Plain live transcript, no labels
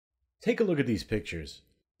Take a look at these pictures.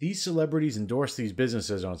 These celebrities endorse these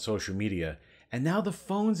businesses on social media, and now the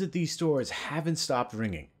phones at these stores haven't stopped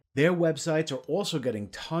ringing. Their websites are also getting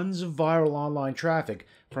tons of viral online traffic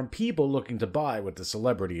from people looking to buy what the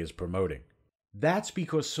celebrity is promoting. That's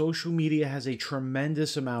because social media has a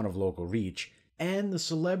tremendous amount of local reach, and the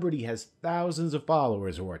celebrity has thousands of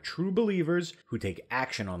followers who are true believers who take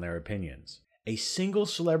action on their opinions. A single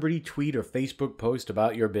celebrity tweet or Facebook post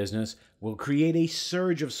about your business will create a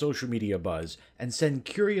surge of social media buzz and send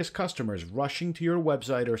curious customers rushing to your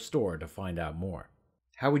website or store to find out more.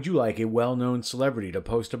 How would you like a well-known celebrity to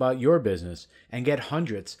post about your business and get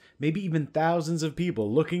hundreds, maybe even thousands of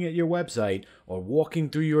people looking at your website or walking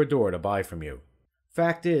through your door to buy from you?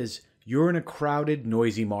 Fact is, you're in a crowded,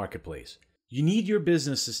 noisy marketplace. You need your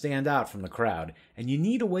business to stand out from the crowd, and you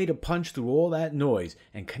need a way to punch through all that noise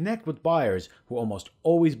and connect with buyers who almost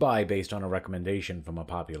always buy based on a recommendation from a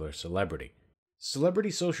popular celebrity.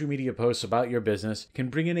 Celebrity social media posts about your business can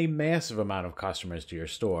bring in a massive amount of customers to your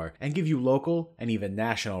store and give you local and even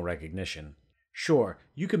national recognition. Sure,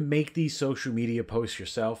 you can make these social media posts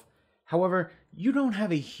yourself. However, you don't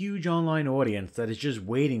have a huge online audience that is just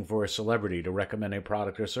waiting for a celebrity to recommend a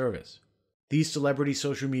product or service. These celebrity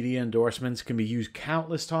social media endorsements can be used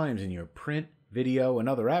countless times in your print, video, and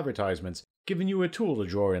other advertisements, giving you a tool to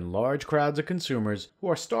draw in large crowds of consumers who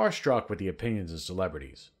are starstruck with the opinions of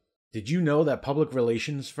celebrities. Did you know that public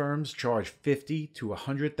relations firms charge $50,000 to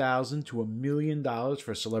 $100,000 to $1 million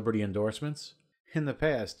for celebrity endorsements? In the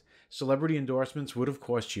past, celebrity endorsements would have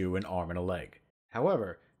cost you an arm and a leg.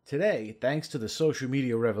 However, today, thanks to the social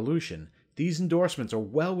media revolution, these endorsements are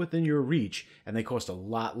well within your reach and they cost a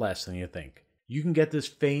lot less than you think. You can get this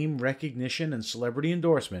fame, recognition, and celebrity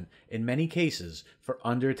endorsement in many cases for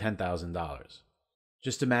under $10,000.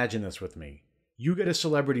 Just imagine this with me. You get a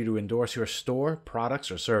celebrity to endorse your store, products,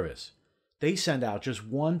 or service. They send out just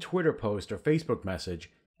one Twitter post or Facebook message,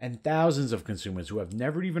 and thousands of consumers who have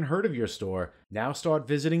never even heard of your store now start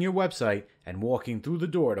visiting your website and walking through the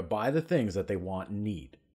door to buy the things that they want and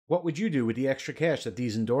need. What would you do with the extra cash that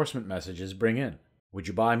these endorsement messages bring in? Would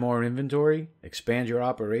you buy more inventory, expand your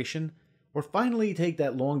operation, or finally take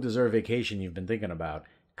that long-deserved vacation you've been thinking about,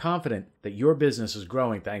 confident that your business is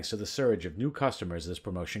growing thanks to the surge of new customers this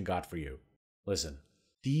promotion got for you? Listen,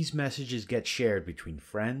 these messages get shared between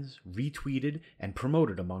friends, retweeted, and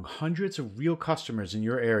promoted among hundreds of real customers in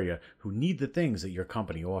your area who need the things that your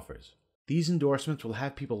company offers. These endorsements will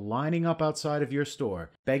have people lining up outside of your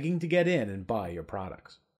store, begging to get in and buy your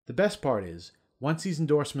products. The best part is, once these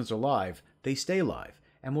endorsements are live, they stay live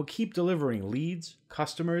and will keep delivering leads,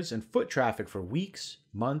 customers, and foot traffic for weeks,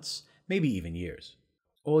 months, maybe even years.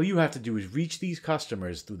 All you have to do is reach these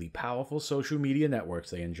customers through the powerful social media networks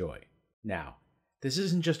they enjoy. Now, this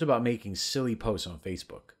isn't just about making silly posts on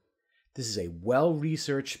Facebook. This is a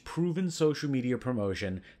well-researched, proven social media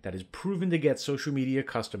promotion that is proven to get social media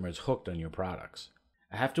customers hooked on your products.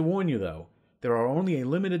 I have to warn you though, there are only a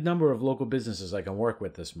limited number of local businesses I can work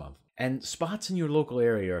with this month, and spots in your local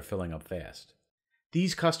area are filling up fast.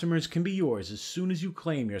 These customers can be yours as soon as you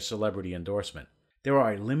claim your celebrity endorsement. There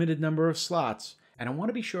are a limited number of slots, and I want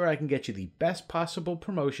to be sure I can get you the best possible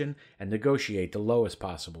promotion and negotiate the lowest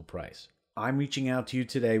possible price. I'm reaching out to you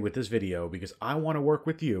today with this video because I want to work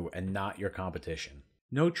with you and not your competition.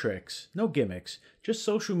 No tricks, no gimmicks, just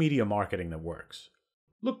social media marketing that works.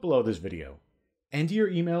 Look below this video. Enter your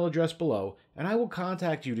email address below, and I will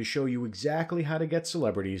contact you to show you exactly how to get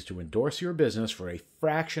celebrities to endorse your business for a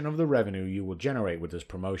fraction of the revenue you will generate with this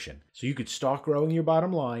promotion, so you could start growing your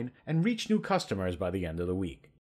bottom line and reach new customers by the end of the week.